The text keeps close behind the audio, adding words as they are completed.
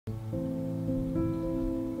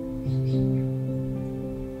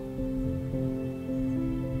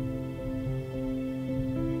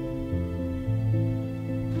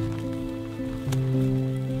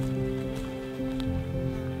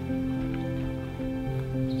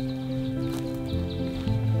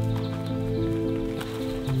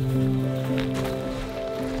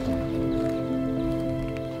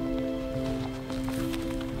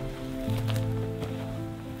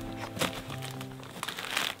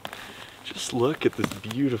Just look at this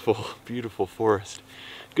beautiful, beautiful forest.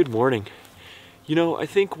 Good morning. You know, I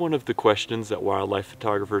think one of the questions that wildlife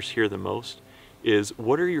photographers hear the most is,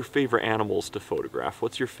 what are your favorite animals to photograph?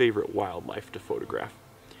 What's your favorite wildlife to photograph?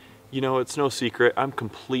 You know, it's no secret, I'm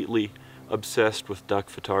completely obsessed with duck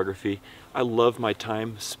photography. I love my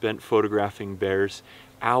time spent photographing bears.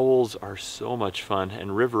 Owls are so much fun,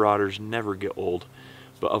 and river otters never get old.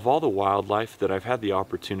 But of all the wildlife that I've had the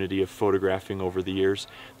opportunity of photographing over the years,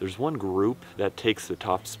 there's one group that takes the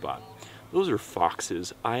top spot. Those are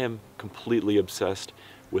foxes. I am completely obsessed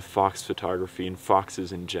with fox photography and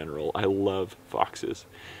foxes in general. I love foxes.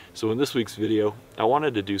 So in this week's video, I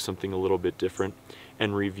wanted to do something a little bit different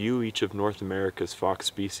and review each of North America's fox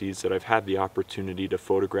species that I've had the opportunity to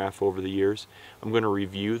photograph over the years. I'm going to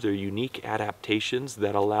review their unique adaptations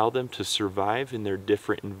that allow them to survive in their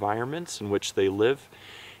different environments in which they live.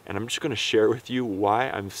 And I'm just going to share with you why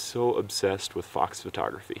I'm so obsessed with fox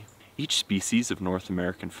photography. Each species of North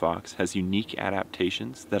American fox has unique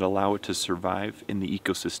adaptations that allow it to survive in the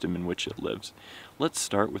ecosystem in which it lives. Let's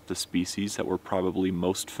start with the species that we're probably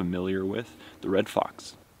most familiar with, the red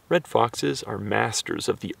fox. Red foxes are masters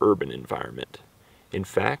of the urban environment. In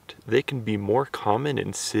fact, they can be more common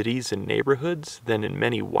in cities and neighborhoods than in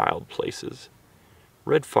many wild places.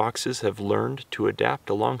 Red foxes have learned to adapt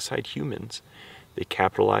alongside humans. They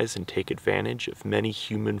capitalize and take advantage of many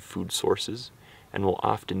human food sources, and will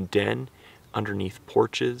often den underneath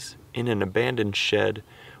porches, in an abandoned shed,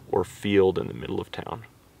 or field in the middle of town.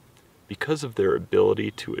 Because of their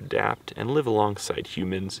ability to adapt and live alongside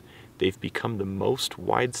humans, they've become the most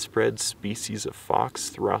widespread species of fox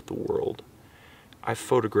throughout the world. I've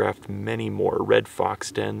photographed many more red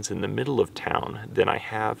fox dens in the middle of town than I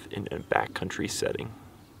have in a backcountry setting.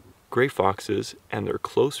 Gray foxes and their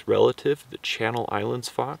close relative, the Channel Islands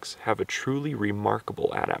fox, have a truly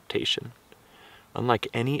remarkable adaptation. Unlike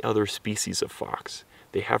any other species of fox,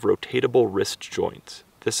 they have rotatable wrist joints.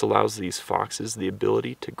 This allows these foxes the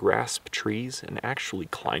ability to grasp trees and actually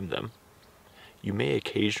climb them. You may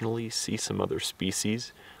occasionally see some other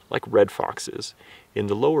species, like red foxes, in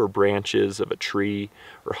the lower branches of a tree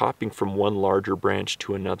or hopping from one larger branch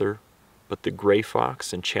to another, but the gray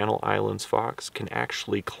fox and Channel Islands fox can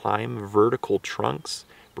actually climb vertical trunks,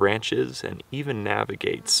 branches, and even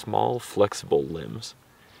navigate small, flexible limbs.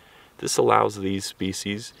 This allows these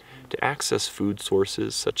species to access food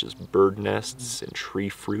sources such as bird nests and tree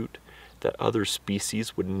fruit that other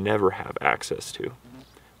species would never have access to.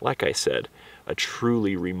 Like I said, a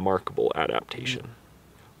truly remarkable adaptation.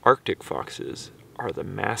 Arctic foxes are the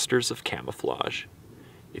masters of camouflage.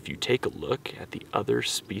 If you take a look at the other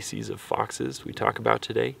species of foxes we talk about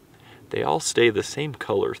today, they all stay the same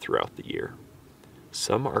color throughout the year.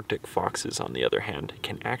 Some Arctic foxes, on the other hand,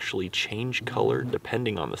 can actually change color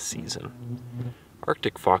depending on the season.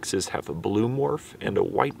 Arctic foxes have a blue morph and a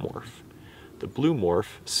white morph. The blue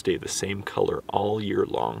morph stay the same color all year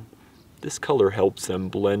long. This color helps them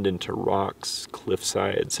blend into rocks,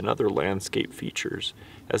 cliffsides, and other landscape features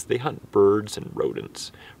as they hunt birds and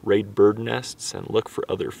rodents, raid bird nests, and look for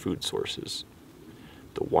other food sources.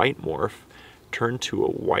 The white morph turn to a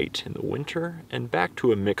white in the winter and back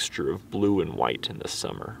to a mixture of blue and white in the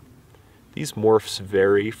summer. These morphs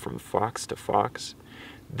vary from fox to fox.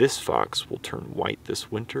 This fox will turn white this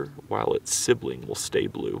winter, while its sibling will stay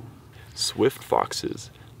blue. Swift foxes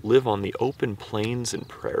live on the open plains and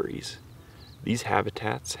prairies. These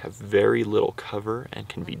habitats have very little cover and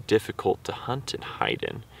can be difficult to hunt and hide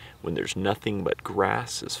in when there's nothing but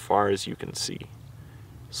grass as far as you can see.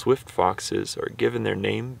 Swift foxes are given their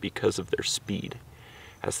name because of their speed,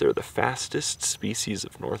 as they're the fastest species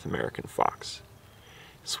of North American fox.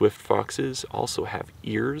 Swift foxes also have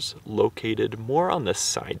ears located more on the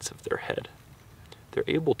sides of their head. They're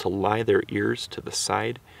able to lie their ears to the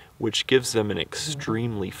side, which gives them an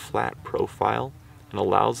extremely flat profile and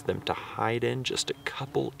allows them to hide in just a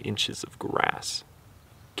couple inches of grass.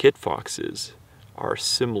 Kit foxes are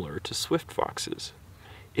similar to swift foxes,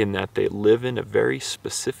 in that they live in a very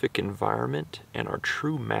specific environment and are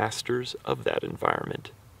true masters of that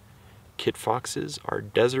environment. Kit foxes are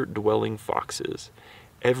desert-dwelling foxes.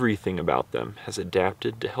 Everything about them has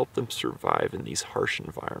adapted to help them survive in these harsh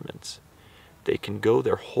environments. They can go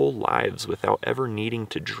their whole lives without ever needing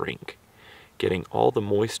to drink, getting all the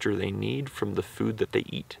moisture they need from the food that they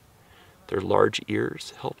eat. Their large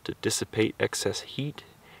ears help to dissipate excess heat,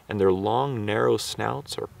 and their long, narrow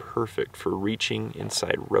snouts are perfect for reaching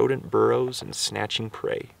inside rodent burrows and snatching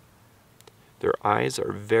prey. Their eyes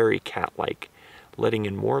are very cat-like, letting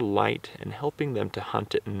in more light and helping them to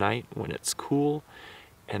hunt at night when it's cool,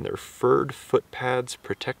 and their furred foot pads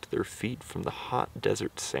protect their feet from the hot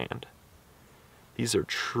desert sand. These are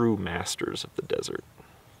true masters of the desert.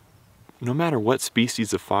 No matter what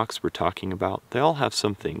species of fox we're talking about, they all have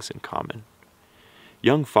some things in common.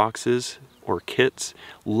 Young foxes, or kits,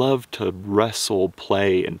 love to wrestle,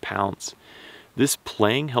 play, and pounce. This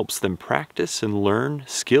playing helps them practice and learn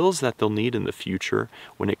skills that they'll need in the future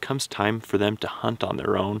when it comes time for them to hunt on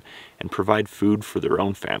their own and provide food for their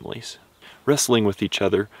own families. Wrestling with each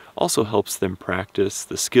other also helps them practice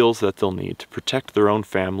the skills that they'll need to protect their own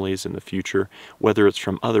families in the future, whether it's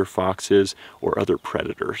from other foxes or other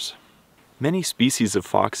predators. Many species of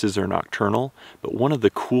foxes are nocturnal, but one of the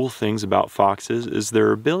cool things about foxes is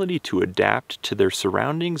their ability to adapt to their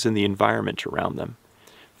surroundings and the environment around them.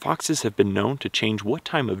 Foxes have been known to change what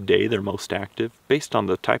time of day they're most active based on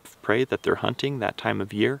the type of prey that they're hunting that time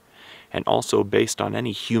of year, and also based on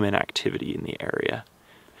any human activity in the area.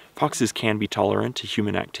 Foxes can be tolerant to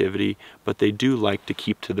human activity, but they do like to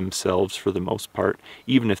keep to themselves for the most part,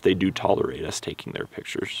 even if they do tolerate us taking their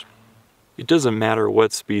pictures. It doesn't matter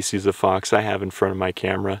what species of fox I have in front of my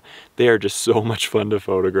camera, they are just so much fun to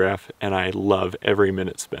photograph, and I love every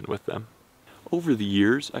minute spent with them. Over the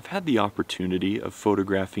years, I've had the opportunity of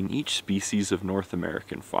photographing each species of North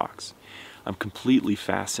American fox. I'm completely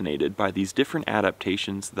fascinated by these different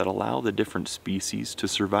adaptations that allow the different species to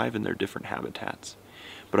survive in their different habitats.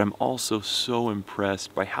 But I'm also so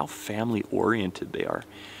impressed by how family-oriented they are.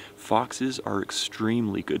 Foxes are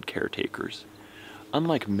extremely good caretakers.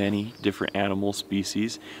 Unlike many different animal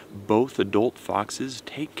species, both adult foxes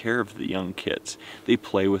take care of the young kits. They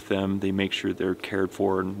play with them, they make sure they're cared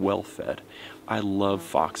for and well fed. I love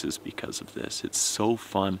foxes because of this. It's so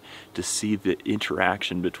fun to see the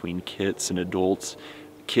interaction between kits and adults,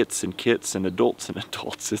 kits and kits and adults and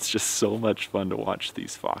adults. It's just so much fun to watch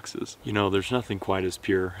these foxes. You know, there's nothing quite as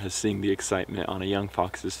pure as seeing the excitement on a young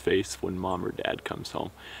fox's face when mom or dad comes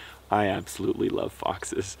home. I absolutely love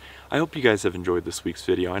foxes. I hope you guys have enjoyed this week's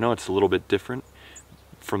video. I know it's a little bit different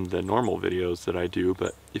from the normal videos that I do,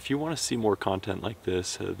 but if you want to see more content like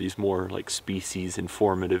this, these more like species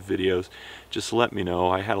informative videos, just let me know.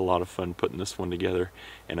 I had a lot of fun putting this one together,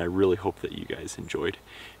 and I really hope that you guys enjoyed.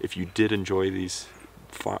 If you did enjoy these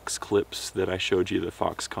fox clips that I showed you, the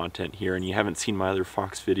fox content here, and you haven't seen my other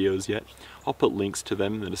fox videos yet, I'll put links to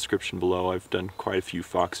them in the description below. I've done quite a few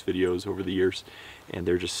fox videos over the years, and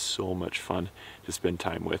they're just so much fun to spend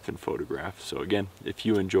time with and photograph. So again, if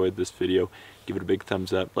you enjoyed this video, give it a big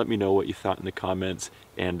thumbs up. Let me know what you thought in the comments,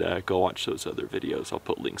 and go watch those other videos. I'll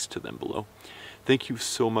put links to them below. Thank you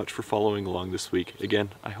so much for following along this week. Again,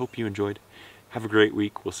 I hope you enjoyed. Have a great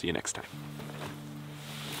week. We'll see you next time.